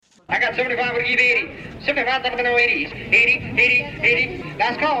I got 75, would give 80. 75, I'm going to 80s. 80.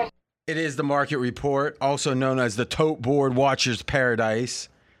 Last call. It is the Market Report, also known as the Tote Board Watcher's Paradise.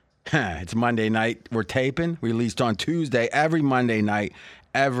 It's Monday night. We're taping. Released on Tuesday. Every Monday night,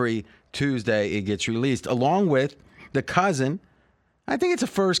 every Tuesday, it gets released. Along with the cousin, I think it's a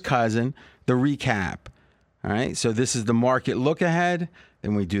first cousin, the recap. All right, so this is the market look ahead.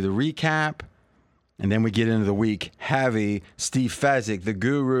 Then we do the recap. And then we get into the week heavy. Steve Fezzik, the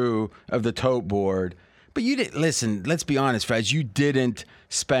guru of the Tote Board. But you didn't, listen, let's be honest, Fez, you didn't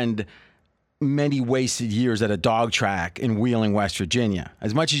spend many wasted years at a dog track in Wheeling, West Virginia.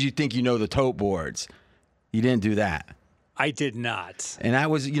 As much as you think you know the Tote Boards, you didn't do that. I did not. And I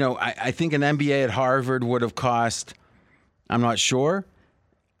was, I think an MBA at Harvard would have cost, I'm not sure.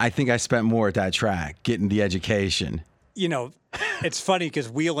 I think I spent more at that track getting the education. It's funny because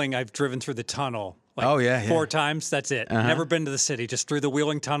Wheeling, I've driven through the tunnel. Four times. That's it. Uh-huh. Never been to the city. Just through the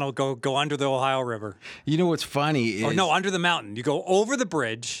Wheeling Tunnel. Go under the Ohio River. You know what's funny is... under the mountain. You go over the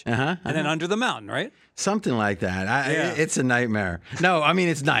bridge and then under the mountain, right? Something like that. It's a nightmare. No, I mean,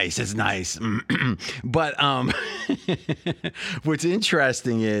 it's nice. It's nice. But what's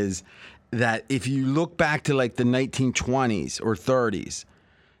interesting is that if you look back to like the 1920s or 30s,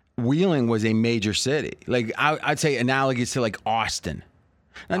 Wheeling was a major city. Like I'd say analogous to like Austin.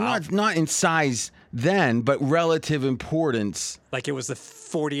 Wow. Not in size then, but relative importance. Like it was the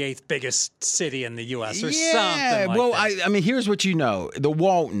 48th biggest city in the U.S. or something like well, that. I mean, here's what you know. The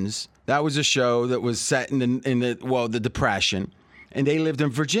Waltons, that was a show that was set in the Depression, and they lived in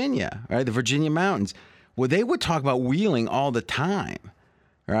Virginia, right? The Virginia mountains. Well, they would talk about Wheeling all the time,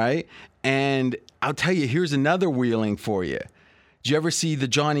 right? And I'll tell you, here's another Wheeling for you. Did you ever see the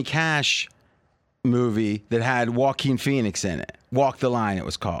Johnny Cash movie that had Joaquin Phoenix in it? Walk the Line, it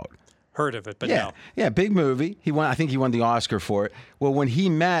was called. Heard of it, but no. Yeah, big movie. I think he won the Oscar for it. Well, when he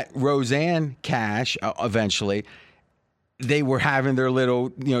met Roseanne Cash, eventually, they were having their little,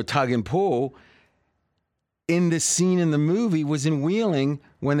 tug and pull. In the scene in the movie was in Wheeling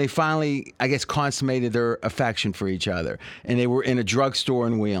when they finally, I guess, consummated their affection for each other. And they were in a drugstore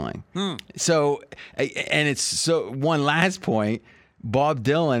in Wheeling. So, and one last point, Bob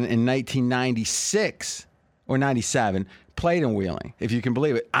Dylan in 1996 or 97 played in Wheeling, if you can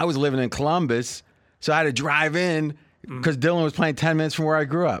believe it. I was living in Columbus, so I had to drive in because Dylan was playing 10 minutes from where I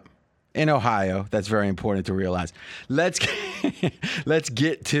grew up in Ohio. That's very important to realize. Let's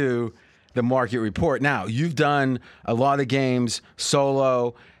get to the market report. Now, you've done a lot of games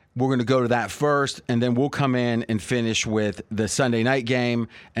solo. We're going to go to that first, and then we'll come in and finish with the Sunday night game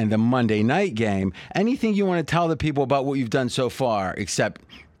and the Monday night game. Anything you want to tell the people about what you've done so far, except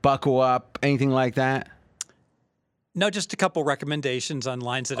buckle up, anything like that? No, just a couple recommendations on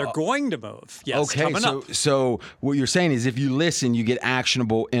lines that are going to move. Yes, okay, coming up. So what you're saying is if you listen, you get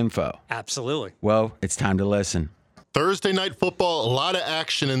actionable info. Absolutely. Well, it's time to listen. Thursday night football, a lot of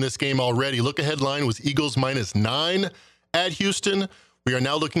action in this game already. Look-ahead line was Eagles -9 at Houston. We are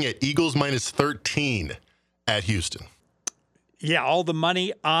now looking at Eagles -13 at Houston. Yeah, all the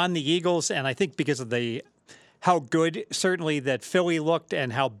money on the Eagles, and I think because of how good certainly that Philly looked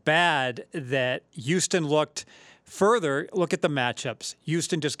and how bad that Houston looked. Further, look at the matchups.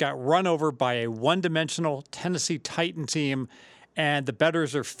 Houston just got run over by a one-dimensional Tennessee Titan team, and the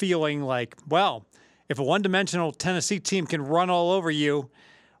bettors are feeling like, well, if a one-dimensional Tennessee team can run all over you,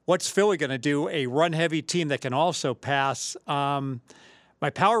 what's Philly going to do? A run-heavy team that can also pass. My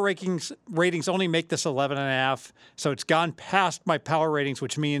power ratings only make this 11.5, so it's gone past my power ratings,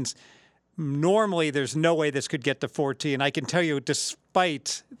 which means normally there's no way this could get to 14. I can tell you,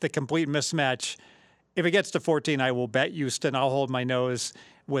 despite the complete mismatch, if it gets to 14, I will bet Houston. I'll hold my nose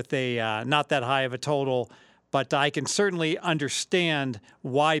with a not that high of a total, but I can certainly understand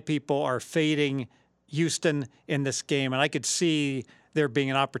why people are fading Houston in this game, and I could see there being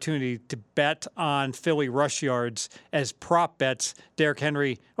an opportunity to bet on Philly rush yards as prop bets. Derrick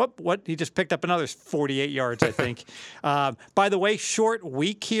Henry, he just picked up another 48 yards, I think. By the way, short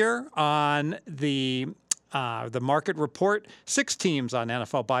week here on the market report. 6 teams on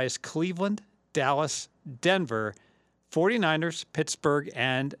NFL bias: Cleveland, Dallas, Denver, 49ers, Pittsburgh,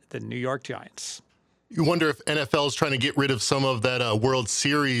 and the New York Giants. You wonder if NFL is trying to get rid of some of that World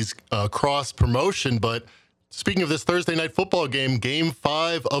Series cross-promotion, but speaking of this Thursday night football game, Game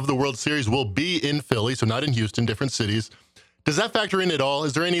 5 of the World Series will be in Philly, so not in Houston, different cities. Does that factor in at all?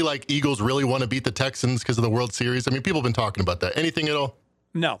 Is there any, Eagles really want to beat the Texans because of the World Series? I mean, people have been talking about that. Anything at all?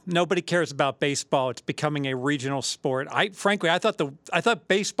 No, nobody cares about baseball. It's becoming a regional sport. I thought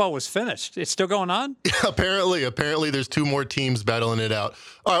baseball was finished. It's still going on? Yeah, apparently there's 2 more teams battling it out.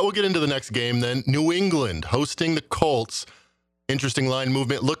 All right, we'll get into the next game then. New England hosting the Colts Interesting line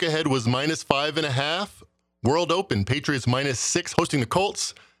movement. Look ahead was -5.5. World Open, Patriots -6 hosting the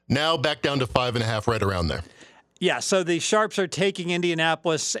Colts. Now back down to 5.5, right around there. Yeah, so the Sharps are taking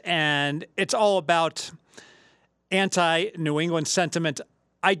Indianapolis, and it's all about anti-New England sentiment.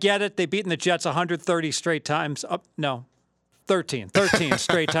 I get it. They've beaten the Jets 130 straight times. 13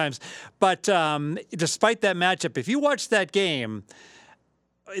 straight times. But despite that matchup, if you watch that game,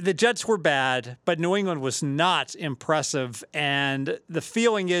 the Jets were bad, but New England was not impressive. And the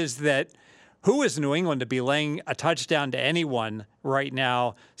feeling is that who is New England to be laying a touchdown to anyone right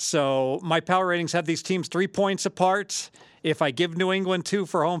now? So my power ratings have these teams 3 points apart. If I give New England 2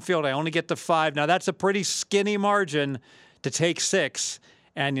 for home field, I only get to 5. Now, that's a pretty skinny margin to take 6.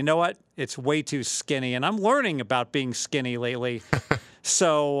 And you know what? It's way too skinny. And I'm learning about being skinny lately.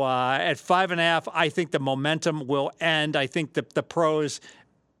 So at 5.5, I think the momentum will end. I think the pros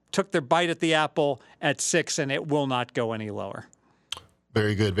took their bite at the apple at 6, and it will not go any lower.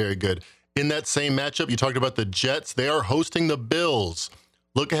 Very good, very good. In that same matchup, you talked about the Jets. They are hosting the Bills.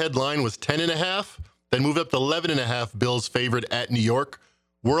 Look-ahead line was 10.5, then moved up to 11.5, Bills favored at New York.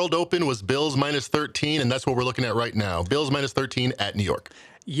 World Open was Bills -13, and that's what we're looking at right now. Bills -13 at New York.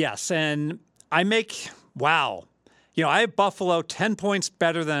 Yes, and I have Buffalo 10 points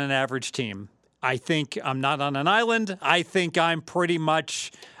better than an average team. I think I'm not on an island. I think I'm pretty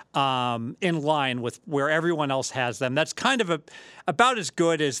much in line with where everyone else has them. That's kind of about as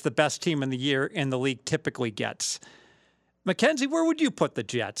good as the best team in the league typically gets. Mackenzie, where would you put the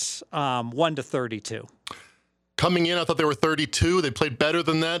Jets? 1-32. Coming in, I thought they were 32. They played better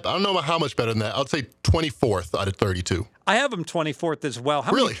than that. I don't know how much better than that. I'd say 24th out of 32. I have them 24th as well.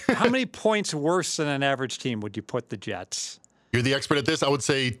 Really? How many points worse than an average team would you put the Jets? You're the expert at this. I would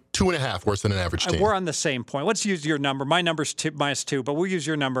say 2.5 worse than an average team. We're on the same point. Let's use your number. My number's -2, but we'll use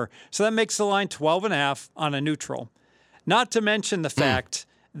your number. So that makes the line 12.5 on a neutral. Not to mention the fact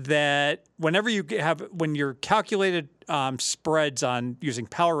that when your calculated spreads on using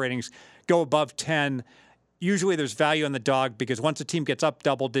power ratings go above 10, usually there's value in the dog because once a team gets up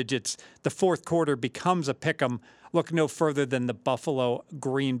double digits, the fourth quarter becomes a pick'em. Look no further than the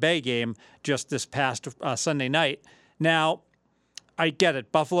Buffalo-Green Bay game just this past Sunday night. Now, I get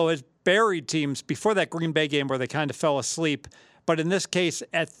it. Buffalo has buried teams before that Green Bay game where they kind of fell asleep. But in this case,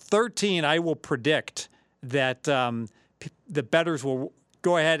 at 13, I will predict that the bettors will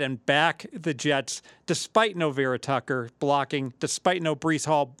go ahead and back the Jets despite no Vera Tucker blocking, despite no Breece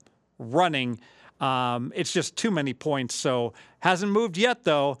Hall running. It's just too many points. So hasn't moved yet,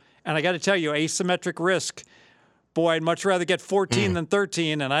 though. And I got to tell you, asymmetric risk. Boy, I'd much rather get 14 than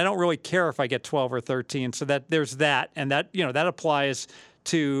 13, and I don't really care if I get 12 or 13. So that there's that, and that applies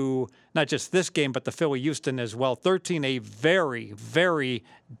to not just this game, but the Philly-Houston as well. 13, a very, very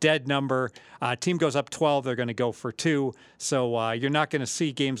dead number. Team goes up 12, they're going to go for 2. So you're not going to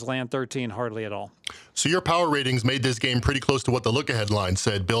see games land 13 hardly at all. So your power ratings made this game pretty close to what the look-ahead line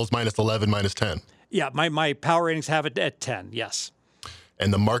said, Bills -11, -10. Yeah, my power ratings have it at 10, yes.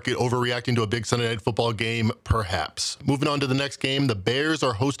 And the market overreacting to a big Sunday Night Football game, perhaps. Moving on to the next game, the Bears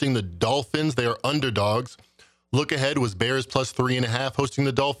are hosting the Dolphins. They are underdogs. Look ahead was Bears +3.5 hosting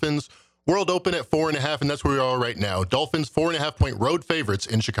the Dolphins. World Open at 4.5, and that's where we are right now. Dolphins 4.5-point road favorites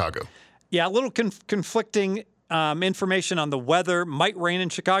in Chicago. Yeah, a little conflicting information on the weather. Might rain in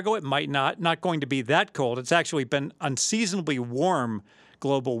Chicago. It might not. Not going to be that cold. It's actually been unseasonably warm.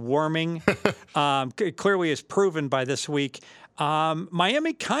 Global warming clearly is proven by this week.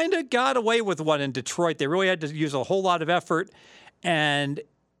 Miami kind of got away with one in Detroit. They really had to use a whole lot of effort. And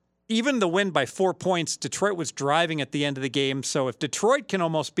even the win by 4 points, Detroit was driving at the end of the game. So if Detroit can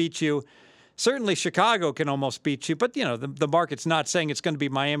almost beat you, certainly Chicago can almost beat you. But, the market's not saying it's going to be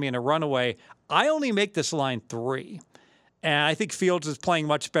Miami in a runaway. I only make this line 3. And I think Fields is playing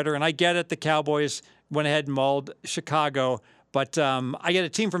much better. And I get it. The Cowboys went ahead and mauled Chicago. But I get a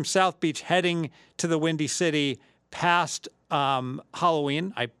team from South Beach heading to the Windy City past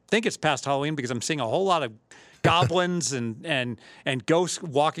Halloween. I think it's past Halloween because I'm seeing a whole lot of goblins and ghosts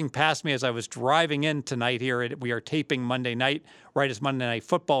walking past me as I was driving in tonight here. We are taping Monday night, right as Monday Night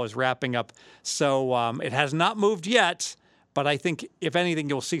Football is wrapping up. So it has not moved yet, but I think, if anything,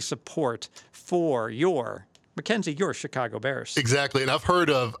 you'll see support for your Chicago Bears. Exactly, and I've heard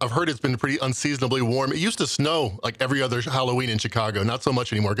it's been pretty unseasonably warm. It used to snow like every other Halloween in Chicago, not so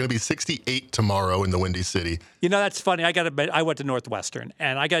much anymore. Going to be 68 tomorrow in the Windy City. That's funny. I got to admit, I went to Northwestern,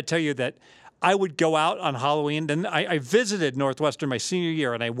 and I got to tell you that I would go out on Halloween. Then I visited Northwestern my senior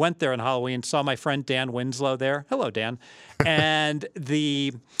year, and I went there on Halloween, saw my friend Dan Winslow there. Hello, Dan. And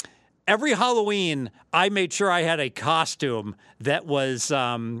every Halloween, I made sure I had a costume that was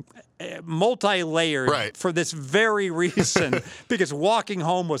multi-layered Right. for this very reason, because walking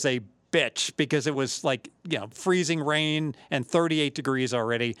home was a bitch because it was like, freezing rain and 38 degrees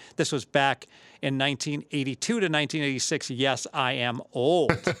already. This was back in 1982 to 1986. Yes, I am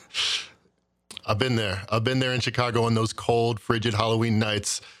old. I've been there. I've been there in Chicago on those cold, frigid Halloween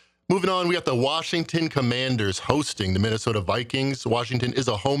nights. Moving on, we got the Washington Commanders hosting the Minnesota Vikings. Washington is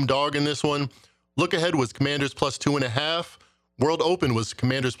a home dog in this one. Look ahead was Commanders plus 2.5. World Open was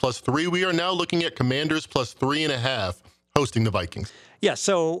Commanders plus 3. We are now looking at Commanders plus 3.5 hosting the Vikings. Yeah,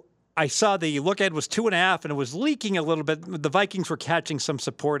 so I saw the look ahead was 2.5, and it was leaking a little bit. The Vikings were catching some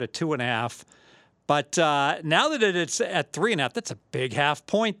support at 2.5. But now that it's at 3.5, that's a big half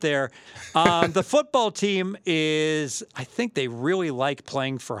point there. The football team I think they really like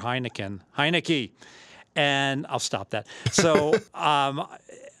playing for Heineke. And I'll stop that. So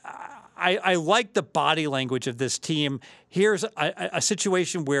I like the body language of this team. Here's a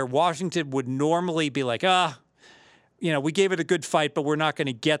situation where Washington would normally be like, we gave it a good fight, but we're not going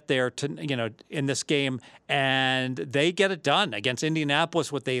to get there in this game. And they get it done against Indianapolis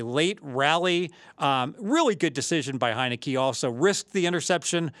with a late rally. Really good decision by Heineke also. Risked the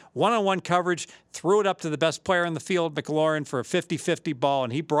interception, one-on-one coverage, threw it up to the best player in the field, McLaurin, for a 50-50 ball,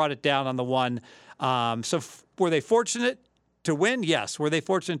 and he brought it down on the one. Were they fortunate to win? Yes. Were they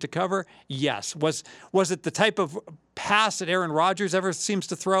fortunate to cover? Yes. Was it the type of pass that Aaron Rodgers ever seems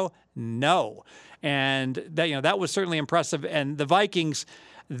to throw? No. And that was certainly impressive. And the Vikings,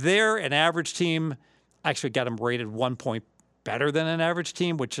 they're an average team. Actually got them rated 1 point better than an average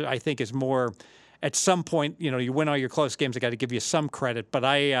team, which I think is more. At some point, you win all your close games. I got to give you some credit. But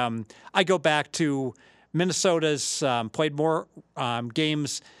I go back to Minnesota's played more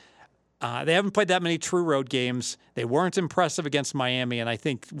games. They haven't played that many true road games. They weren't impressive against Miami, and I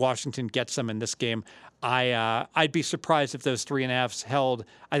think Washington gets them in this game. I'd be surprised if those 3.5s held.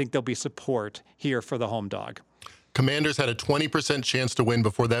 I think there'll be support here for the home dog. Commanders had a 20% chance to win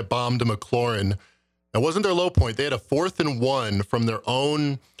before that bomb to McLaurin. That wasn't their low point. They had a 4th and 1 from their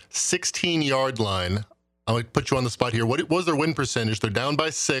own 16-yard line. I'm going to put you on the spot here. What was their win percentage? They're down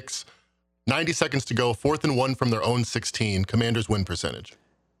by 6, 90 seconds to go, 4th and 1 from their own 16. Commanders win percentage.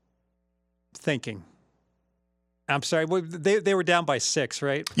 Thinking. I'm sorry. They were down by 6,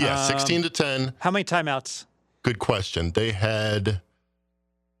 right? Yeah, 16-10. How many timeouts? Good question. They had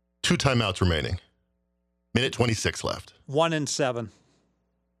 2 timeouts remaining. Minute 26 left. 1 and 7.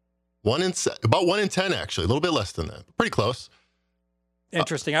 About 1 in 10, actually. A little bit less than that. Pretty close.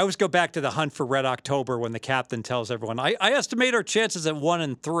 Interesting. I always go back to the hunt for Red October when the captain tells everyone, I estimate our chances at 1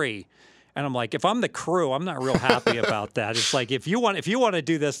 and 3. And I'm like, if I'm the crew, I'm not real happy about that. It's like, if you want to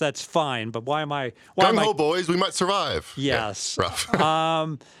do this, that's fine. But why am I? Gung-ho, boys, we might survive. Yes. Yeah,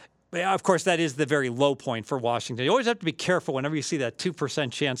 rough. Yeah, of course, that is the very low point for Washington. You always have to be careful whenever you see that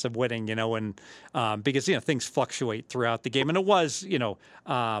 2% chance of winning, because things fluctuate throughout the game. And it was,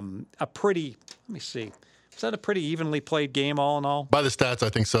 a pretty. Let me see. Was that a pretty evenly played game, all in all? By the stats, I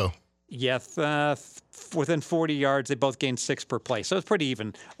think so. Yeah, within 40 yards, they both gained 6 per play. So it's pretty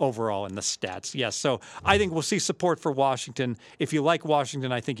even overall in the stats. Yes, so I think we'll see support for Washington. If you like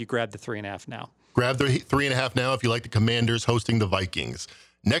Washington, I think you grab the 3.5 now. Grab the 3.5 now if you like the Commanders hosting the Vikings.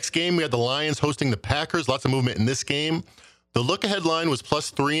 Next game, we had the Lions hosting the Packers. Lots of movement in this game. The look-ahead line was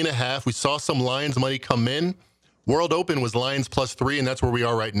plus 3.5. We saw some Lions money come in. World Open was Lions plus 3, and that's where we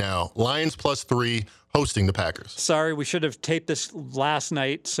are right now. Lions plus 3 hosting the Packers. Sorry, we should have taped this last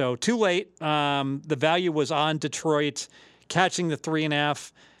night, so too late. The value was on Detroit, catching the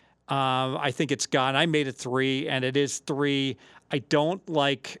 3.5. I think it's gone. I made it 3, and it is 3. I don't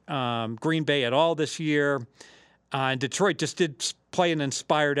like Green Bay at all this year. And Detroit just did play an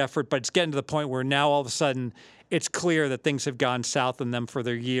inspired effort, but it's getting to the point where now all of a sudden it's clear that things have gone south on them for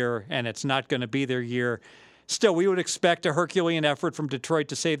their year, and it's not going to be their year. Still, we would expect a Herculean effort from Detroit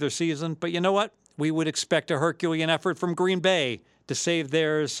to save their season, but you know what? We would expect a Herculean effort from Green Bay to save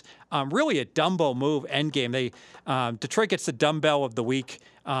theirs. Really a Dumbo move endgame. Detroit gets the dumbbell of the week.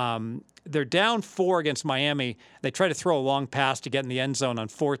 They're down 4 against Miami. They try to throw a long pass to get in the end zone on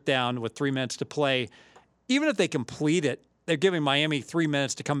 4th down with 3 minutes to play. Even if they complete it, they're giving Miami 3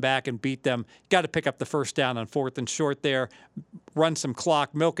 minutes to come back and beat them. Got to pick up the first down on 4th and short there, run some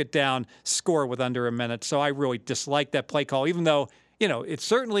clock, milk it down, score with under a minute. So I really dislike that play call, even though, it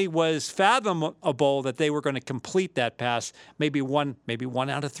certainly was fathomable that they were going to complete that pass maybe one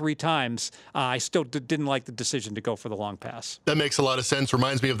out of 3 times. I still didn't like the decision to go for the long pass. That makes a lot of sense.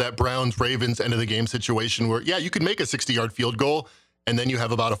 Reminds me of that Browns-Ravens end of the game situation where, you could make a 60-yard field goal and then you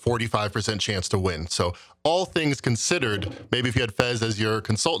have about a 45% chance to win. So all things considered, maybe if you had Fez as your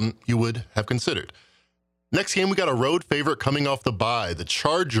consultant, you would have considered. Next game, we got a road favorite coming off the bye. The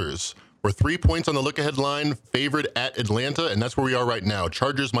Chargers were 3 points on the look-ahead line, favored at Atlanta, and that's where we are right now.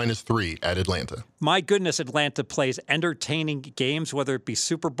 Chargers -3 at Atlanta. My goodness, Atlanta plays entertaining games, whether it be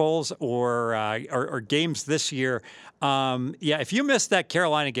Super Bowls or games this year. If you missed that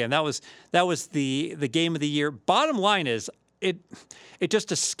Carolina game, that was the game of the year. Bottom line is, it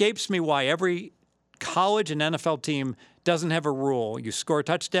just escapes me why every college and NFL team doesn't have a rule. You score a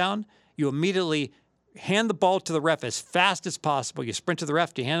touchdown, you immediately hand the ball to the ref as fast as possible. You sprint to the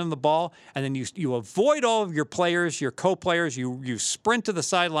ref, you hand him the ball, and then you avoid all of your players, your co-players. You sprint to the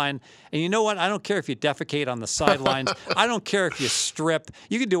sideline, and you know what? I don't care if you defecate on the sidelines. I don't care if you strip.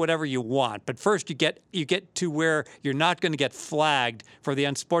 You can do whatever you want, but first you get to where you're not going to get flagged for the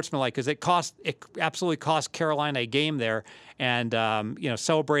unsportsmanlike, because it absolutely cost Carolina a game there, and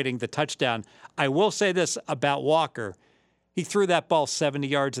celebrating the touchdown. I will say this about Walker: he threw that ball 70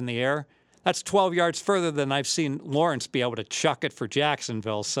 yards in the air. That's 12 yards further than I've seen Lawrence be able to chuck it for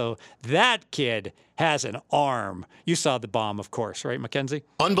Jacksonville. So that kid has an arm. You saw the bomb, of course, right, Mackenzie?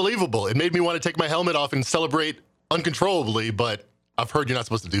 Unbelievable. It made me want to take my helmet off and celebrate uncontrollably, but I've heard you're not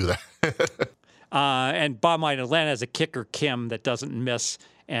supposed to do that. And bottom line, Atlanta has a kicker, Kim, that doesn't miss,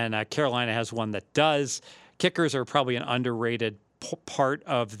 and Carolina has one that does. Kickers are probably an underrated part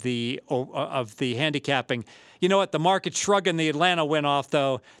of the handicapping. You know what? The market's shrugging the Atlanta win off,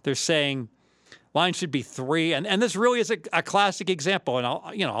 though. They're saying line should be 3, and this really is a classic example. And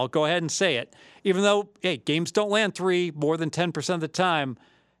I'll go ahead and say it. Even though games don't land 3 more than 10% of the time,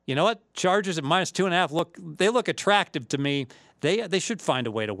 you know what? Chargers at -2.5 look attractive to me. They should find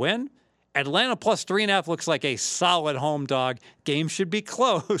a way to win. Atlanta +3.5 looks like a solid home dog. Game should be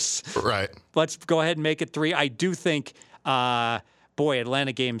close. Right. Let's go ahead and make it 3. I do think.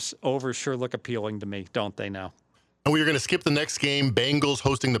 Atlanta games over sure look appealing to me, don't they now? And we are going to skip the next game. Bengals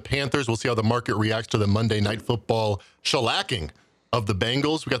hosting the Panthers. We'll see how the market reacts to the Monday Night Football shellacking of the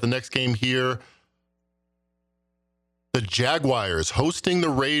Bengals. We got the next game here. The Jaguars hosting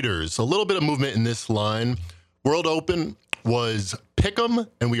the Raiders. A little bit of movement in this line. World Open was Pick'em,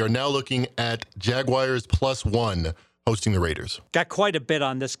 and we are now looking at Jaguars +1 hosting the Raiders. Got quite a bit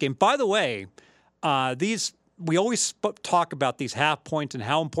on this game. By the way, we always talk about these half points and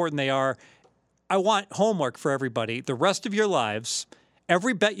how important they are. I want homework for everybody. The rest of your lives,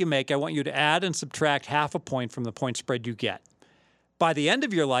 every bet you make, I want you to add and subtract half a point from the point spread you get. By the end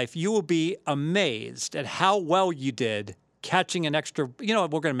of your life, you will be amazed at how well you did catching an extra, we're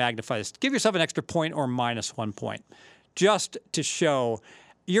going to magnify this. Give yourself an extra point or -1 point, just to show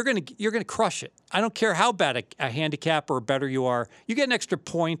you're going to crush it. I don't care how bad a handicap or better you are. You get an extra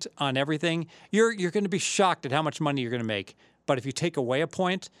point on everything. You're going to be shocked at how much money you're going to make. But if you take away a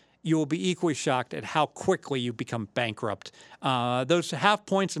point, you will be equally shocked at how quickly you become bankrupt. Those half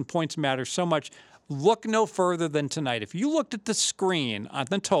points and points matter so much. Look no further than tonight. If you looked at the screen on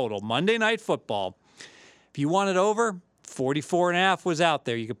the total, Monday Night Football, if you wanted over, 44.5 was out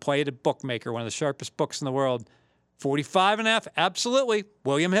there. You could play it at Bookmaker, one of the sharpest books in the world. 45.5, absolutely.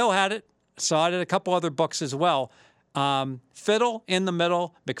 William Hill had it. Saw it at a couple other books as well. Fiddle in the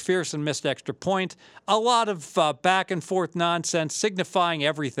middle. McPherson missed extra point. A lot of back and forth nonsense signifying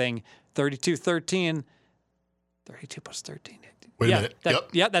everything. 32-13. 32 plus 13. Wait a minute.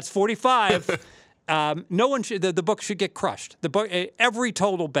 Yeah, that's 45. No one should. The book should get crushed. The book. Every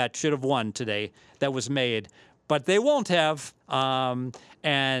total bet should have won today that was made, but they won't have.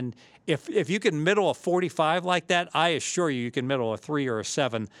 And if you can middle a 45 like that, I assure you can middle a 3 or a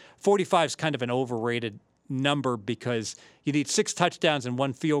 7. 45 is kind of an overrated number because you need 6 touchdowns and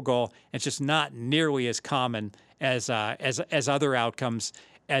 1 field goal. It's just not nearly as common as other outcomes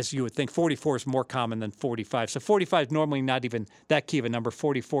as you would think. 44 is more common than 45. So 45 is normally not even that key of a number.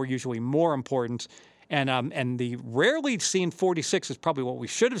 44 usually more important. And the rarely seen 46 is probably what we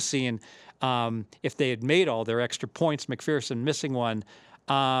should have seen if they had made all their extra points. McPherson missing one.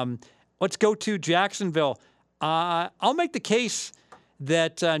 Let's go to Jacksonville. I'll make the case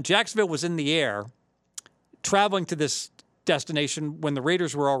that Jacksonville was in the air traveling to this destination when the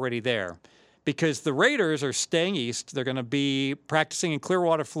Raiders were already there, because the Raiders are staying east. They're going to be practicing in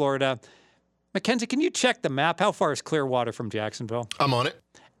Clearwater, Florida. Mackenzie, can you check the map? How far is Clearwater from Jacksonville? I'm on it.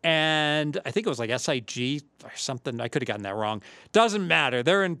 And I think it was like SIG or something. I could have gotten that wrong. Doesn't matter.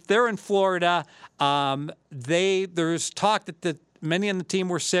 They're in Florida. There's talk that many on the team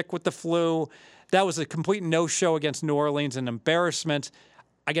were sick with the flu. That was a complete no-show against New Orleans, an embarrassment.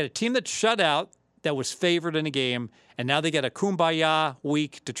 I got a team that shut out, that was favored in a game, and now they get a kumbaya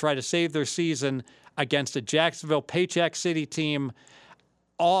week to try to save their season. against a Jacksonville Paycheck City team.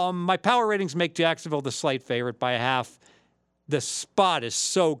 My power ratings make Jacksonville the slight favorite by a half. The spot is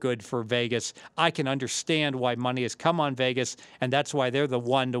so good for Vegas. I can understand why money has come on Vegas, and that's why they're the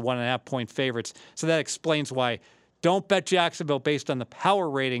 1 to 1.5 point favorites. So that explains why don't bet Jacksonville based on the power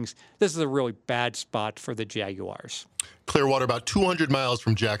ratings. This is a really bad spot for the Jaguars. Clearwater, about 200 miles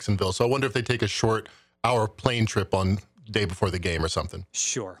from Jacksonville. So I wonder if they take a short hour plane trip on the day before the game or something.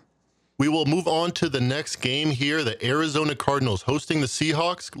 Sure. We will move on to the next game here. The Arizona Cardinals hosting the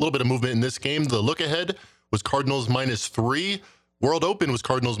Seahawks. A little bit of movement in this game. The look ahead was Cardinals -3. World Open was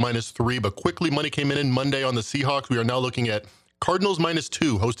Cardinals -3, but quickly money came in Monday on the Seahawks. We are now looking at Cardinals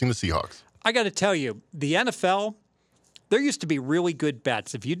 -2 hosting the Seahawks. I got to tell you, the NFL, there used to be really good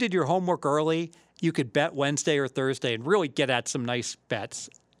bets. If you did your homework early, you could bet Wednesday or Thursday and really get at some nice bets.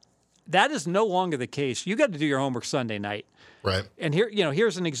 That is no longer the case. You got to do your homework Sunday night. Right. And here,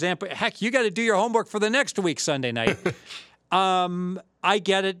 here's an example. Heck, you got to do your homework for the next week Sunday night. I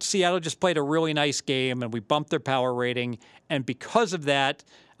get it. Seattle just played a really nice game, and we bumped their power rating. And because of that,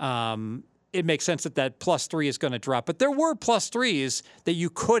 it makes sense that +3 is going to drop. But there were +3s that you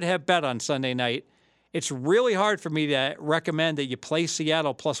could have bet on Sunday night. It's really hard for me to recommend that you play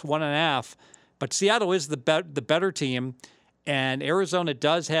Seattle +1.5. But Seattle is the better team, and Arizona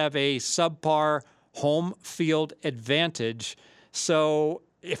does have a subpar home field advantage. So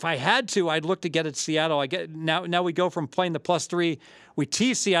if I had to, I'd look to get at Seattle. Now we go from playing the +3. We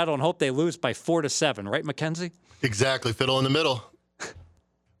tease Seattle and hope they lose by 4-7, right, Mackenzie? Exactly. Fiddle in the middle.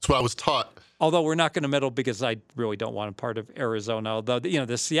 That's what I was taught. Although we're not going to middle because I really don't want a part of Arizona. Although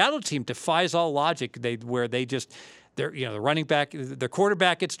the Seattle team defies all logic. The running back, their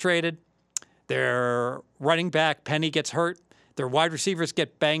quarterback gets traded, their running back Penny gets hurt, their wide receivers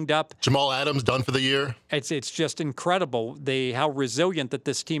get banged up. Jamal Adams done for the year. It's just incredible how resilient that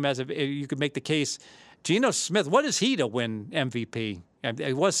this team has. You could make the case. Geno Smith, what is he to win MVP?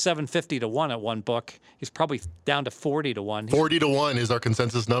 It was 750 to 1 at one book. He's probably down to 40 to 1. 40 to 1 is our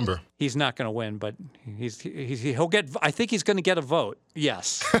consensus number. He's not going to win, but he'll get. I think he's going to get a vote.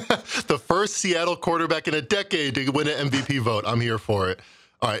 Yes. The first Seattle quarterback in a decade to win an MVP vote. I'm here for it.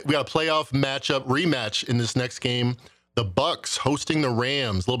 All right, we got a playoff rematch in this next game. The Bucks hosting the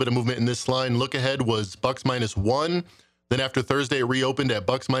Rams. A little bit of movement in this line. Look ahead was Bucks -1. Then after Thursday, it reopened at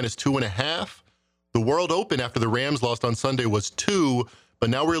Bucks -2.5. The World Open after the Rams lost on Sunday was 2, but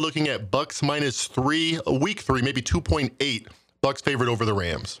now we're looking at Bucks -3, week 3, maybe 2.8. Bucks favored over the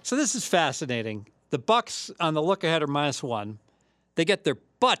Rams. So this is fascinating. The Bucks on the look ahead are -1. They get their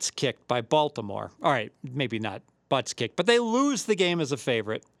butts kicked by Baltimore. All right, maybe not butts kicked, but they lose the game as a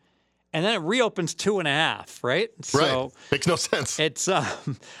favorite. And then it reopens 2.5, right? Right. Makes no sense. It's, I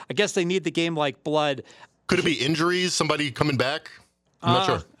guess they need the game like blood. Could it be injuries? Somebody coming back? I'm not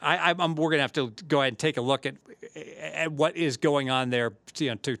sure. We're going to have to go ahead and take a look at what is going on there,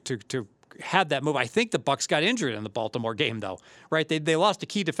 to have that move. I think the Bucks got injured in the Baltimore game, though, right? They lost a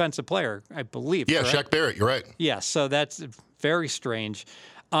key defensive player, I believe. Yeah, correct? Shaq Barrett. You're right. Yeah, so that's very strange.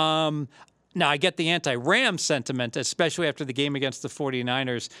 Now, I get the anti-Rams sentiment, especially after the game against the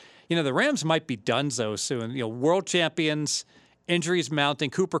 49ers. The Rams might be donezo soon. World champions, injuries mounting,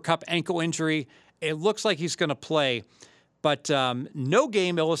 Cooper Kupp ankle injury. It looks like he's going to play. But no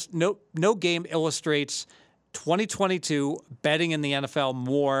game illustrates 2022 betting in the NFL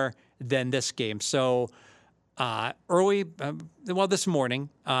more than this game. So this morning,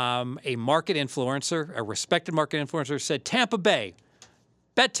 a market influencer, a respected market influencer, said Tampa Bay.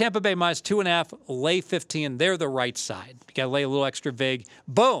 Bet Tampa Bay -2.5, lay 15. They're the right side. You got to lay a little extra vig.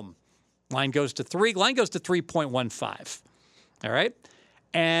 Boom. Line goes to 3. Line goes to 3.15. All right.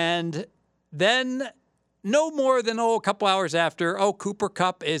 And then no more than a couple hours after, Cooper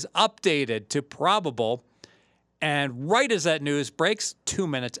Kupp is updated to probable. And right as that news breaks, 2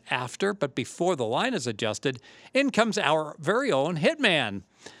 minutes after, but before the line is adjusted, in comes our very own Hitman,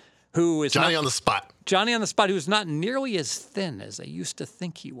 who is Johnny on the spot. Johnny on the spot, who's not nearly as thin as I used to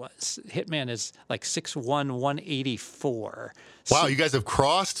think he was. Hitman is like 6'1", 184. Wow, you guys have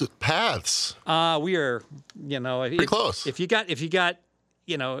crossed paths. We are, pretty close. If you got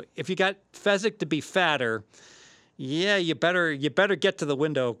Fezzik to be fatter, yeah, you better get to the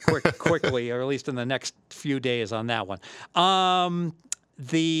window quickly, or at least in the next few days on that one.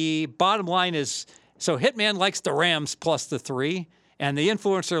 The bottom line is, so Hitman likes the Rams plus the 3. And the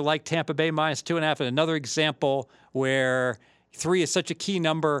influencer liked Tampa Bay -2.5. And another example where 3 is such a key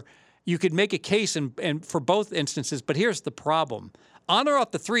number, you could make a case and for both instances. But here's the problem. On or off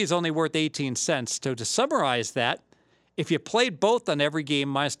the 3 is only worth 18 cents. So to summarize that, if you played both on every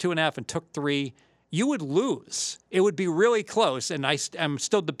game -2.5 and took 3, you would lose. It would be really close. And I'm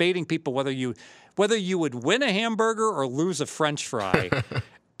still debating people whether you whether you would win a hamburger or lose a French fry,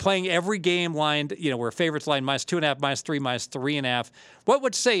 playing every game lined, where favorites line -2.5, -3, -3.5. What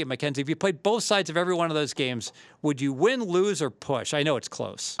would say, Mackenzie, if you played both sides of every one of those games, would you win, lose, or push? I know it's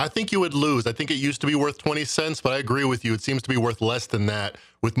close. I think you would lose. I think it used to be worth 20 cents, but I agree with you. It seems to be worth less than that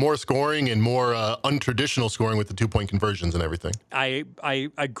with more scoring and more untraditional scoring with the 2-point conversions and everything. I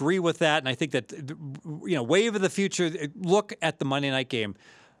agree with that, and I think that, wave of the future, look at the Monday night game.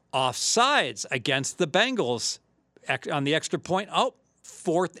 Offsides against the Bengals on the extra point. Oh,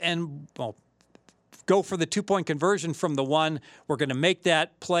 fourth and, go for the 2-point conversion from the one. We're going to make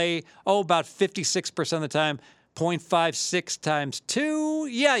that play, about 56% of the time. 0.56 times 2.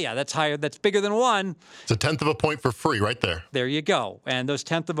 Yeah, that's higher. That's bigger than 1. It's a 1/10 of a point for free right there. There you go. And those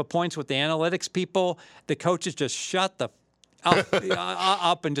 1/10 of a points with the analytics people, the coaches just shut the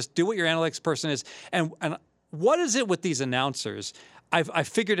up and just do what your analytics person is. And what is it with these announcers? I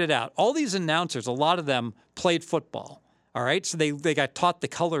figured it out. All these announcers, a lot of them played football. All right, so they got taught the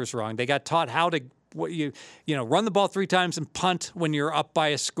colors wrong. They got taught how to run the ball 3 times and punt when you're up by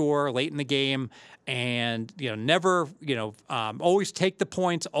a score late in the game, and never always take the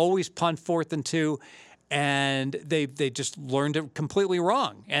points, always punt 4th and 2, and they just learned it completely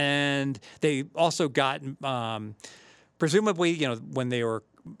wrong. And they also got presumably when they were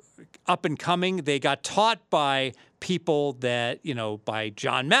up and coming, they got taught by people that, by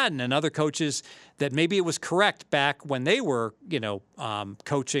John Madden and other coaches, that maybe it was correct back when they were,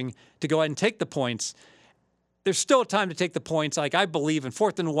 coaching to go ahead and take the points. There's still a time to take the points. Like, I believe in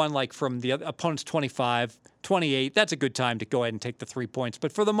 4th and 1, like from the opponent's 25, 28, that's a good time to go ahead and take the 3 points.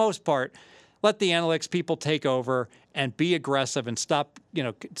 But for the most part, let the analytics people take over and be aggressive and stop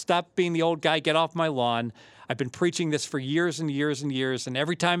being the old guy, get off my lawn. I've been preaching this for years and years and years, and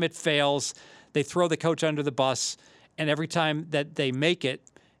every time it fails, they throw the coach under the bus, and every time that they make it,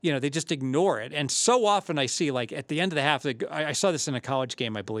 they just ignore it. And so often I see, like, at the end of the half, I saw this in a college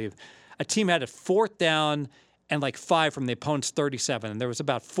game, I believe, a team had a 4th down and like 5 from the opponent's 37, and there was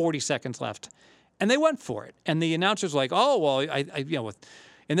about 40 seconds left, and they went for it. And the announcer's like, "Oh, well,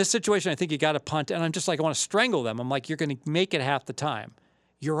 in this situation, I think you got to punt." And I'm just like, I want to strangle them. I'm like, you're going to make it half the time.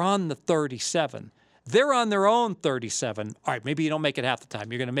 You're on the 37. They're on their own 37. All right, maybe you don't make it half the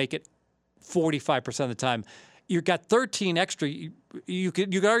time. You're going to make it 45% of the time. You've got 13 extra. You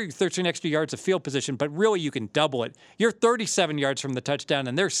could argue 13 extra yards of field position, but really you can double it. You're 37 yards from the touchdown,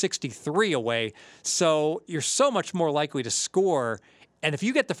 and they're 63 away. So you're so much more likely to score. And if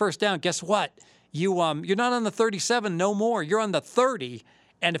you get the first down, guess what? You're not on the 37 no more. You're on the 30.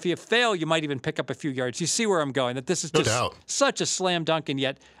 And if you fail, you might even pick up a few yards. You see where I'm going, that this is just such a slam dunk, and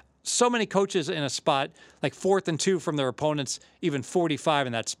yet so many coaches in a spot, like 4th and 2 from their opponents, even 45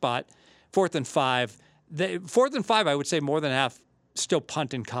 in that spot, 4th and 5. 4th and 5, I would say more than half still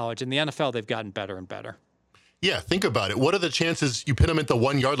punt in college. In the NFL, they've gotten better and better. Yeah, think about it. What are the chances you pin them at the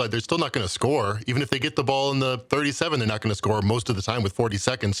 1 yard line? They're still not going to score. Even if they get the ball in the 37, they're not going to score most of the time with 40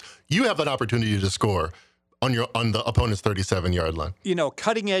 seconds. You have an opportunity to score on the opponent's 37-yard line.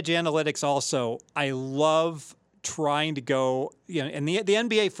 Cutting edge analytics also, I love trying to go, and the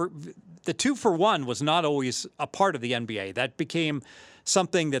NBA, for the 2-for-1 was not always a part of the NBA. That became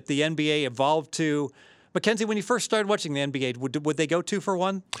something that the NBA evolved to. Mackenzie, when you first started watching the NBA, would they go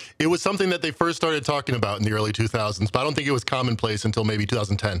 2-for-1? It was something that they first started talking about in the early 2000s, but I don't think it was commonplace until maybe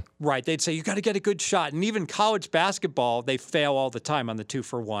 2010. Right. They'd say, you got to get a good shot. And even college basketball, they fail all the time on the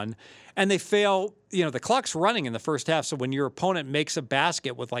 2-for-1. And they fail, the clock's running in the first half, so when your opponent makes a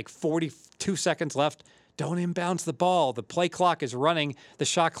basket with like 42 seconds left, don't inbounds the ball. The play clock is running. The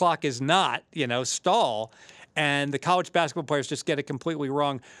shot clock is not, stall. And the college basketball players just get it completely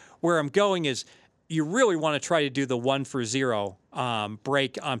wrong. Where I'm going is, you really want to try to do the 1-for-0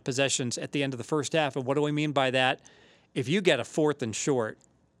 break on possessions at the end of the first half. And what do we mean by that? If you get a 4th and short,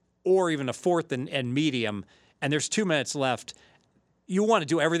 or even a 4th and medium, and there's 2 minutes left, you want to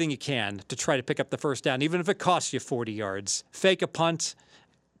do everything you can to try to pick up the first down, even if it costs you 40 yards. Fake a punt,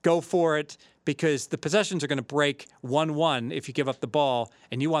 go for it, because the possessions are going to break 1-1 if you give up the ball,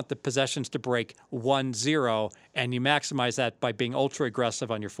 and you want the possessions to break 1-0, and you maximize that by being ultra aggressive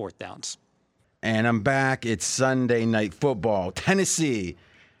on your 4th downs. And I'm back. It's Sunday Night Football. Tennessee,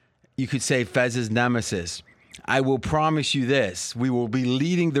 you could say Fez's nemesis. I will promise you this. We will be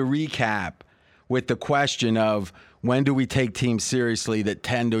leading the recap with the question of, when do we take teams seriously that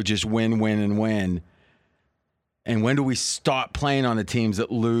tend to just win, and win? And when do we stop playing on the teams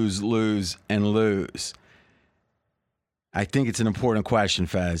that lose, and lose? I think it's an important question,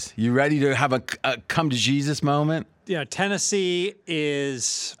 Fez. You ready to have a come to Jesus moment? Tennessee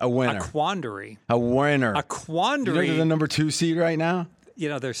is a winner. A quandary. A winner. A quandary. You know they're the number 2 seed right now?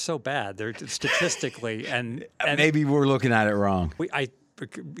 they're so bad. They're statistically, and Maybe we're looking at it wrong.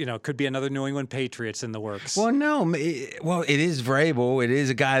 Could be another New England Patriots in the works. Well, no. Well, it is Vrabel. It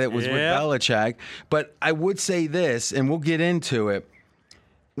is a guy that was with Belichick. But I would say this, and we'll get into it.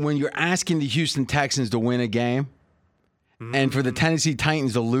 When you're asking the Houston Texans to win a game and for the Tennessee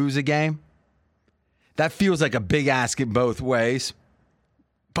Titans to lose a game, that feels like a big ask in both ways.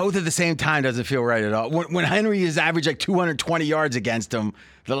 Both at the same time doesn't feel right at all. When Henry has averaged like 220 yards against him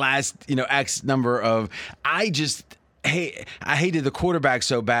the last, X number of, I hated the quarterback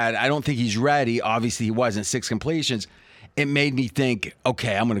so bad. I don't think he's ready. Obviously, he wasn't. 6 completions. It made me think,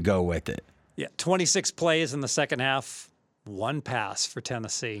 okay, I'm going to go with it. Yeah, 26 plays in the second half, 1 pass for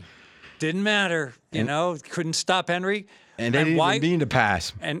Tennessee. Didn't matter, couldn't stop Henry. And they didn't even mean to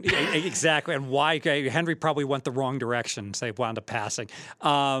pass. And exactly, and why Henry probably went the wrong direction, so they wound up passing.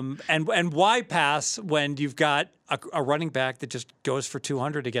 And why pass when you've got a running back that just goes for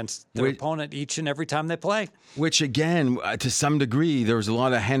 200 against their opponent each and every time they play? Which, again, to some degree, there was a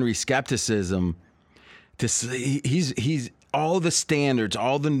lot of Henry skepticism. He's all the standards,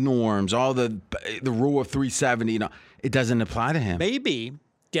 all the norms, all the rule of 370. It doesn't apply to him. Maybe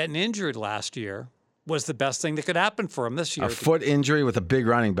getting injured last year was the best thing that could happen for him this year. A foot injury with a big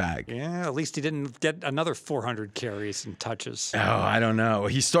running back. Yeah, at least he didn't get another 400 carries and touches. Oh, I don't know.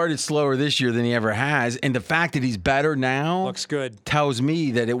 He started slower this year than he ever has. And the fact that he's better now looks good. Tells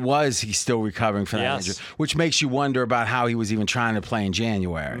me that he's still recovering from that injury, which makes you wonder about how he was even trying to play in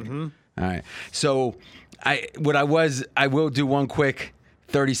January. Mm-hmm. All right. So I will do one quick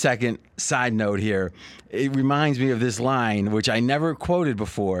 30-second side note here. It reminds me of this line, which I never quoted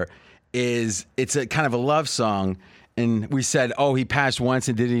before. It's a kind of a love song, and we said, he passed once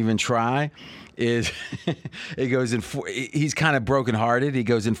and didn't even try. It goes he's kind of brokenhearted. He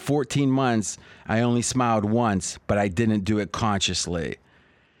goes, in 14 months, I only smiled once, but I didn't do it consciously.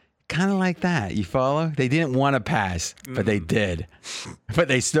 Kind of like that. You follow? They didn't want to pass, but they did. But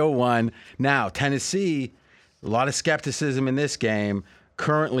they still won. Now, Tennessee, a lot of skepticism in this game.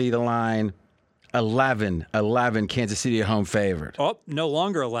 Currently, the line 11, Kansas City at home favored. Oh, no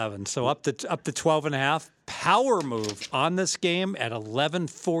longer 11. So up to 12.5. Power move on this game at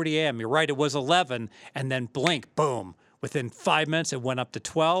 11:40 a.m. You're right, it was 11, and then blink, boom. Within 5 minutes, it went up to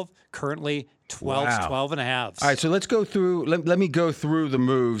 12. Currently, 12 and a half. All right, so let's go through. Let me go through the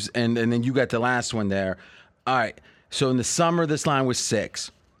moves, and then you got the last one there. All right, so in the summer, this line was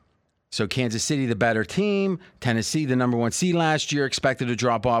 6. So Kansas City, the better team. Tennessee, the number 1 seed last year, expected to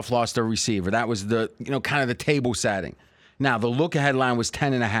drop off, lost their receiver. That was the kind of the table setting. Now the look-ahead line was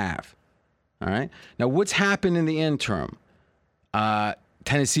 10.5. All right. Now what's happened in the interim?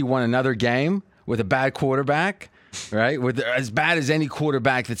 Tennessee won another game with a bad quarterback. Right, with as bad as any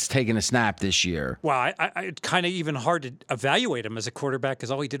quarterback that's taken a snap this year. Well, it's kind of even hard to evaluate him as a quarterback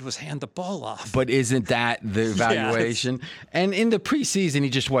because all he did was hand the ball off. But isn't that the evaluation? And in the preseason, he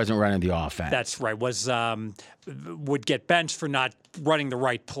just wasn't running the offense. That's right. Would get benched for not running the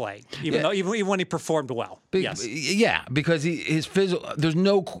right play, even when he performed well. Yes. Yeah, because his physical. There's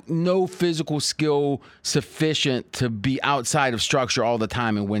no physical skill sufficient to be outside of structure all the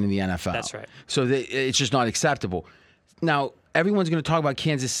time and win in the NFL. That's right. So it's just not acceptable. Now everyone's going to talk about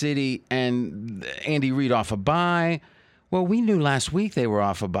Kansas City and Andy Reid off a bye. Well, we knew last week they were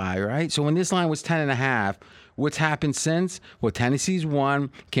off a bye, right? So when this line was 10.5, what's happened since? Well, Tennessee's won.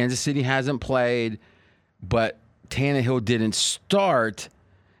 Kansas City hasn't played. But Tannehill didn't start,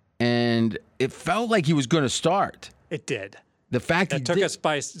 and it felt like he was going to start. It did. The fact that took us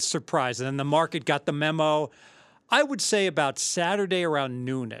by surprise, and then the market got the memo. I would say about Saturday around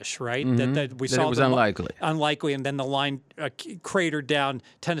noonish, right? Mm-hmm. That we saw it was unlikely, and then the line cratered down.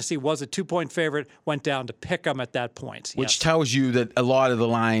 Tennessee was a 2-point favorite, went down to pick them at that point, which tells you that a lot of the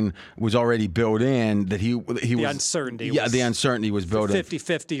line was already built in. That he was the uncertainty. Yeah, the uncertainty was built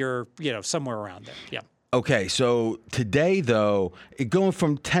 50-50 or somewhere around there. Yeah. Okay, so today though, going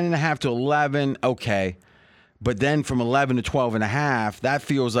from 10.5 to 11, okay. But then from 11 to 12.5, that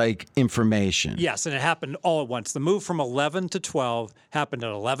feels like information. Yes, and it happened all at once. The move from 11 to 12 happened at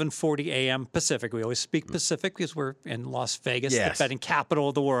 11:40 a.m. Pacific. We always speak Pacific because we're in Las Vegas, the betting capital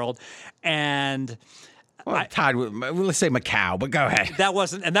of the world. And tied with, let's say Macau, but go ahead. That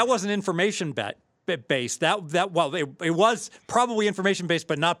wasn't information based. It was probably information based,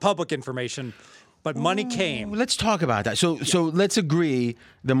 but not public information. But money came. Let's talk about that. So let's agree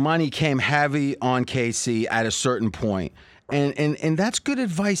the money came heavy on KC at a certain point. And that's good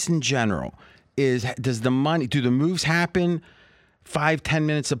advice in general. Do the moves happen 5-10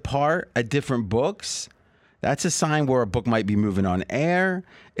 minutes apart at different books? That's a sign where a book might be moving on air.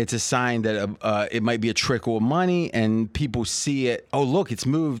 It's a sign that it might be a trickle of money, and people see it. Oh, look, it's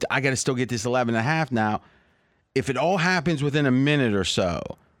moved. I got to still get this 11.5 now. If it all happens within a minute or so,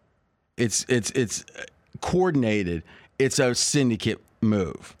 it's coordinated. It's a syndicate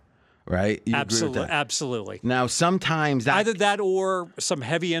move. Right? You agree with that? Absolutely. Now, sometimes either that or some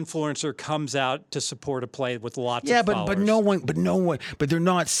heavy influencer comes out to support a play with lots of followers. But they're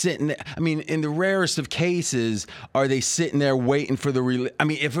not sitting there. I mean, in the rarest of cases, are they sitting there waiting for the I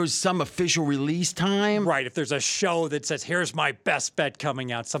mean, if there's some official release time. Right. If there's a show that says, here's my best bet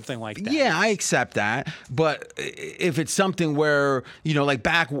coming out, something like that. Yeah, I accept that. But if it's something where, like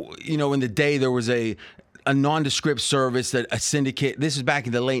back, in the day, there was a nondescript service that a syndicate, this is back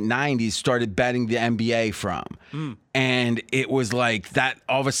in the late 90s, started betting the NBA from. And it was like that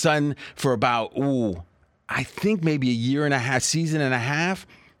all of a sudden for about, I think maybe a year and a half, season and a half,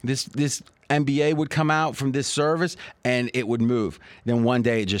 this NBA would come out from this service and it would move. Then one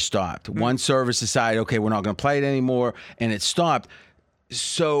day it just stopped. One service decided, okay, we're not going to play it anymore, and it stopped.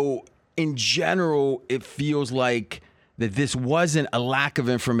 So in general, it feels like that this wasn't a lack of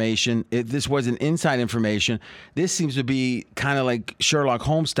information. This wasn't inside information. This seems to be kind of like Sherlock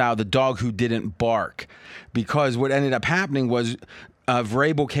Holmes style, the dog who didn't bark. Because what ended up happening was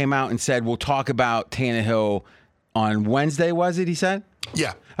Vrabel came out and said, we'll talk about Tannehill on Wednesday, was it, he said?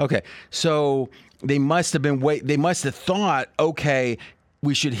 Yeah. Okay. So they must have they must have thought, okay,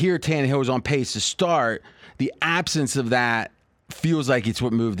 we should hear Tannehill was on pace to start. The absence of that feels like it's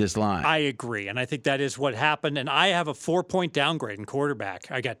what moved this line. I agree, and I think that is what happened. And I have a 4-point downgrade in quarterback.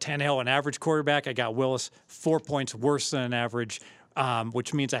 I got Tannehill, an average quarterback. I got Willis, 4 points worse than an average,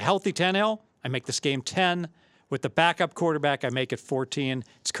 which means a healthy Tannehill, I make this game 10. With the backup quarterback, I make it 14.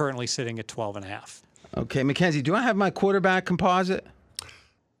 It's currently sitting at 12.5. Okay, Mackenzie, do I have my quarterback composite?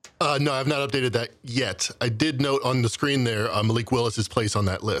 No, I've not updated that yet. I did note on the screen there Malik Willis's place on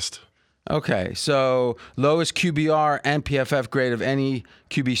that list. Okay, so lowest QBR and PFF grade of any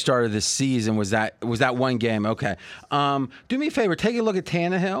QB starter this season was that one game. Okay, do me a favor, take a look at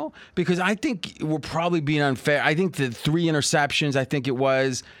Tannehill, because I think we're probably being unfair. I think the 3 interceptions, I think it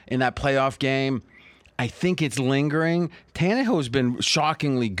was in that playoff game, I think it's lingering. Tannehill has been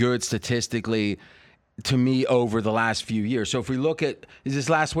shockingly good statistically to me over the last few years. So if we look at, is this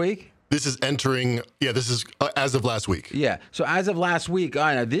last week? This is this is as of last week. Yeah. So as of last week,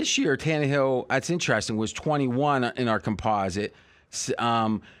 now this year, Tannehill, that's interesting, was 21 in our composite.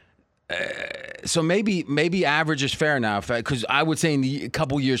 So maybe average is fair enough, because I would say in the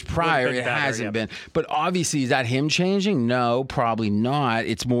couple years prior, it hasn't been. But obviously, is that him changing? No, probably not.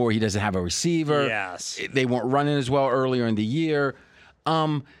 It's more he doesn't have a receiver. Yes. They weren't running as well earlier in the year.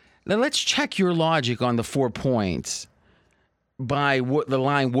 Now let's check your logic on the 4 points by what the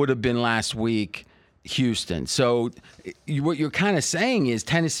line would have been last week, Houston. So what you're kind of saying is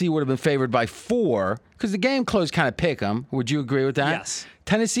Tennessee would have been favored by 4, because the game closed kind of pick 'em. Would you agree with that? Yes.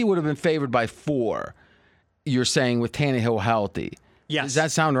 Tennessee would have been favored by 4, you're saying, with Tannehill healthy. Yes. Does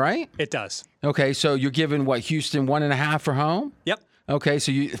that sound right? It does. Okay, so you're giving, Houston 1.5 for home? Yep. Okay,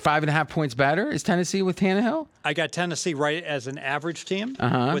 so 5.5 points better is Tennessee with Tannehill? I got Tennessee right as an average team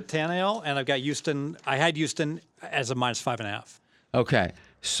with Tannehill, and I've got Houston. I had Houston as a -5.5. Okay,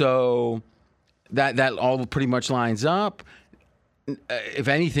 so that all pretty much lines up. If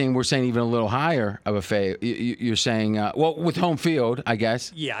anything, we're saying even a little higher of a fade. You're saying, with home field, I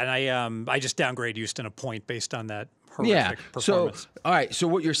guess. Yeah, and I just downgrade Houston a point based on that horrific performance. So, all right, so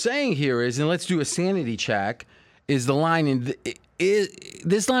what you're saying here is, and let's do a sanity check, is the line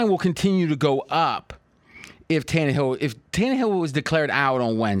this line will continue to go up if Tannehill was declared out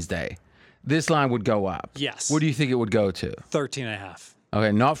on Wednesday. This line would go up. Yes. What do you think it would go to? 13.5.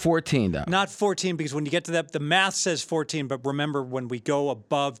 Okay, not 14 though. Not 14, because when you get to that, the math says 14. But remember, when we go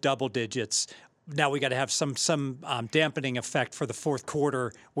above double digits, now we got to have some dampening effect for the fourth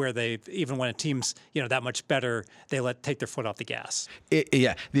quarter, where even when a team's that much better, they take their foot off the gas.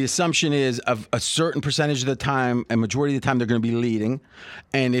 Yeah, the assumption is of a certain percentage of the time, a majority of the time, they're going to be leading,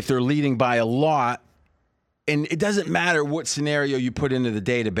 and if they're leading by a lot. And it doesn't matter what scenario you put into the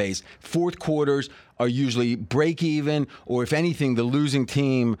database. Fourth quarters are usually break even, or if anything, the losing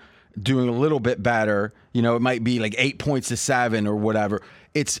team doing a little bit better. It might be like 8 points to 7 or whatever.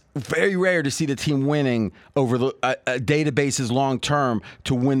 It's very rare to see the team winning over a database's long term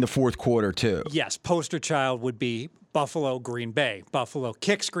to win the fourth quarter too. Yes, poster child would be Buffalo, Green Bay. Buffalo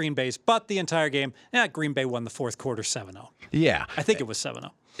kicks Green Bay's butt the entire game. Green Bay won the fourth quarter 7-0. Yeah. I think it was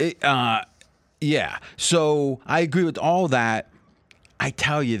 7-0. Yeah, so I agree with all that. I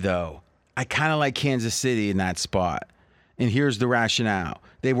tell you, though, I kind of like Kansas City in that spot. And here's the rationale.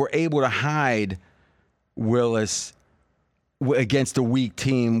 They were able to hide Willis against a weak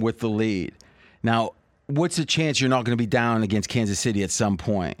team with the lead. Now, what's the chance you're not going to be down against Kansas City at some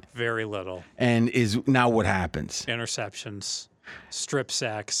point? Very little. And now what happens? Interceptions, strip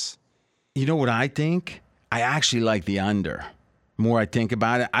sacks. You know what I think? I actually like the under. More I think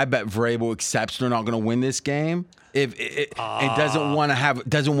about it, I bet Vrabel accepts they're not going to win this game. If it doesn't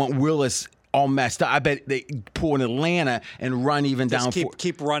want Willis all messed up. I bet they pull in Atlanta and run even down.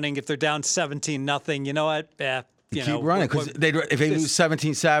 Keep running. If they're down 17-0, you know what? Keep running because if they lose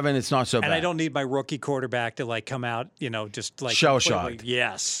 17-7, it's not so bad. And I don't need my rookie quarterback to come out, just shell-shocked.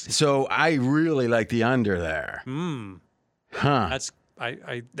 Yes. So I really like the under there. Huh. That's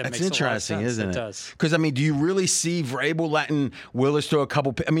That's interesting, isn't it? It does. Because, do you really see Vrabel letting Willis throw a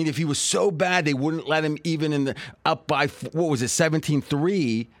couple? If he was so bad, they wouldn't let him even up by,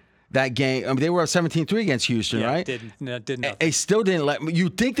 17-3 that game. They were up 17-3 against Houston, right? Didn't. They still didn't let him.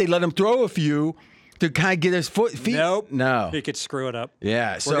 You'd think they'd let him throw a few to kind of get his feet. Nope. No. He could screw it up.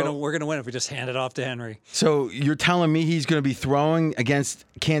 Yeah. We're gonna win if we just hand it off to Henry. So you're telling me he's going to be throwing against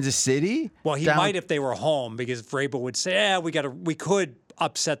Kansas City? Well, he might if they were home because Vrabel would say, we could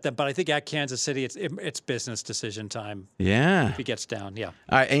upset them, but I think at Kansas City it's business decision time. Yeah. If he gets down, yeah.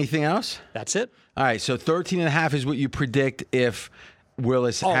 All right. Anything else? That's it. All right. So 13.5 is what you predict if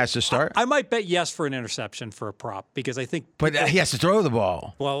Willis has to start? I might bet yes for an interception for a prop because I think. But he has to throw the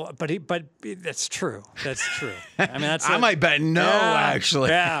ball. Well, but that's true. That's true. I might bet no, actually.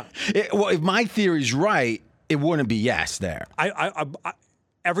 Yeah. If my theory's right, it wouldn't be yes there.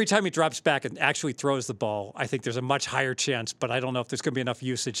 Every time he drops back and actually throws the ball, I think there's a much higher chance, but I don't know if there's going to be enough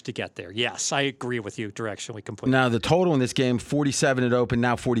usage to get there. Yes, I agree with you directionally completely. Now, the total in this game, 47 at open,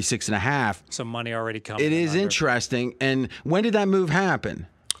 now 46.5. Some money already coming. It is interesting. And when did that move happen?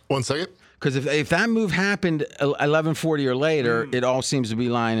 1 second. Because if that move happened 11:40 or later, it all seems to be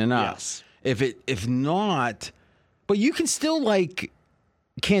lining up. Yes. If not, but you can still like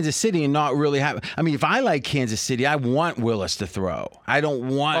Kansas City and not really have. If I like Kansas City, I want Willis to throw. I don't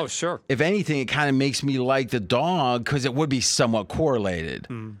want. Oh, sure. If anything, it kind of makes me like the dog because it would be somewhat correlated.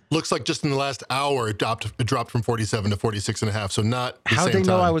 Looks like just in the last hour it dropped from 47 to 46.5. So not. How'd they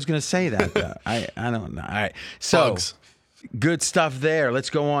know I was going to say that? Though? I don't know. All right. So Bugs. Good stuff there. Let's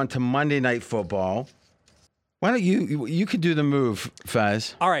go on to Monday Night Football. Why don't you could do the move,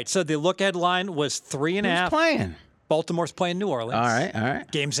 Fez? All right. So the look-ahead line was 3.5. Who's playing? Baltimore's playing New Orleans. All right.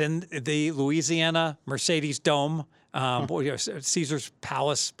 Game's in the Louisiana Mercedes Dome, Caesar's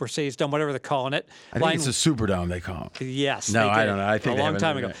Palace, Mercedes Dome, whatever they're calling it. I think it's a Superdome they call it. Yes. No, I don't know. I think a long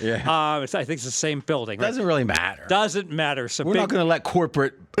time ago. Yeah. I think it's the same building. Right? Doesn't really matter. Doesn't matter. So we're not going to let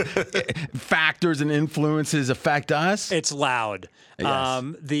corporate factors and influences affect us. It's loud.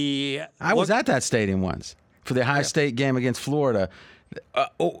 Yes. I was at that stadium once for the Ohio State game against Florida.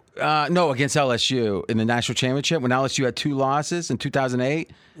 No, against LSU in the national championship when LSU had 2 losses in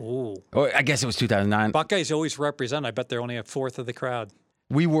 2008. Ooh. Or I guess it was 2009. Buckeyes always represent. I bet they're only a fourth of the crowd.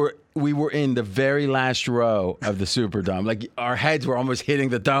 We were in the very last row of the Superdome. Like our heads were almost hitting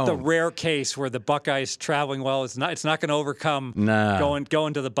the dome. The rare case where the Buckeyes traveling well it's not going to overcome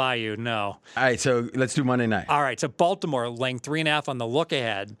going to the Bayou. No. All right, so let's do Monday night. All right, so Baltimore laying 3.5 on the look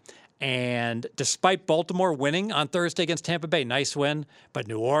ahead. And despite Baltimore winning on Thursday against Tampa Bay, nice win, but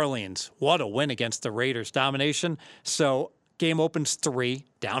New Orleans, what a win against the Raiders, domination. So game opens 3,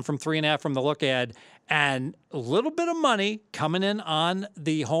 down from 3.5 from the look ahead, and a little bit of money coming in on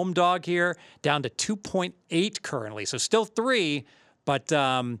the home dog here, down to 2.8 currently. So still 3, but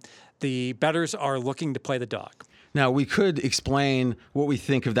the bettors are looking to play the dog. Now, we could explain what we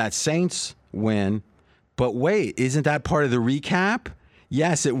think of that Saints win, but wait, isn't that part of the recap?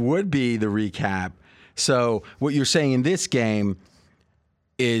 Yes, it would be the recap. So what you're saying in this game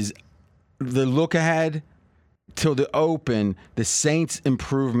is the look ahead till the open, the Saints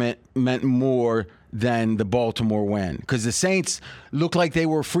improvement meant more than the Baltimore win because the Saints looked like they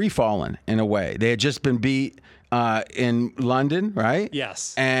were free falling in a way. They had just been beat in London, right?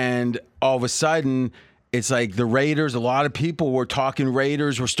 Yes. And all of a sudden, it's like the Raiders, a lot of people were talking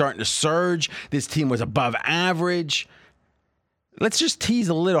Raiders were starting to surge. This team was above average. Let's just tease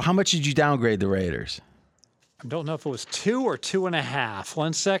a little. How much did you downgrade the Raiders? I don't know if it was 2 or 2.5.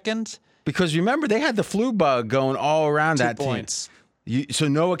 1 second. Because remember, they had the flu bug going all around 2 that points. Team. So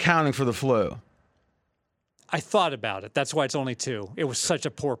no accounting for the flu. I thought about it. That's why it's only 2. It was such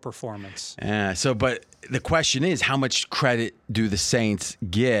a poor performance. Yeah. But the question is, how much credit do the Saints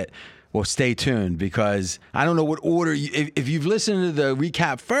get? Well, stay tuned because I don't know what order. If you've listened to the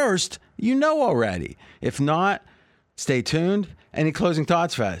recap first, you know already. If not, stay tuned. Any closing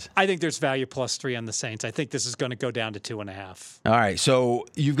thoughts, Fez? I think there's value +3 on the Saints. I think this is going to go down to 2.5. All right, so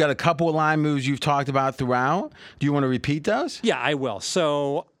you've got a couple of line moves you've talked about throughout. Do you want to repeat those? Yeah, I will.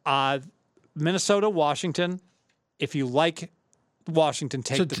 So Minnesota, Washington. If you like Washington,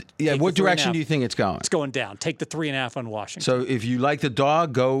 take what direction do you think it's going? It's going down. Take the 3.5 on Washington. So if you like the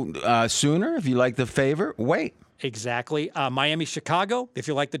dog, go sooner. If you like the favorite, wait. Exactly. Miami, Chicago. If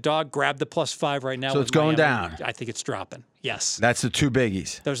you like the dog, grab the +5 right now. So it's going down. I think it's dropping. Yes. That's the two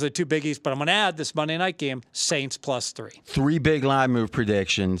biggies. Those are the two biggies. But I'm going to add this Monday night game, Saints +3. 3 big line move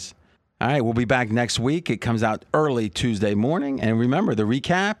predictions. All right, we'll be back next week. It comes out early Tuesday morning. And remember, the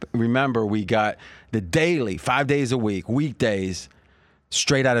recap, we got the daily, 5 days a week, weekdays,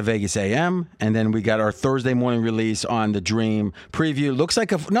 straight out of Vegas AM. And then we got our Thursday morning release on the Dream preview. Looks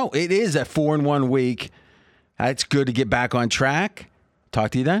like it is a 4-1 week. It's good to get back on track.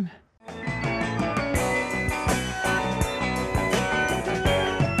 Talk to you then.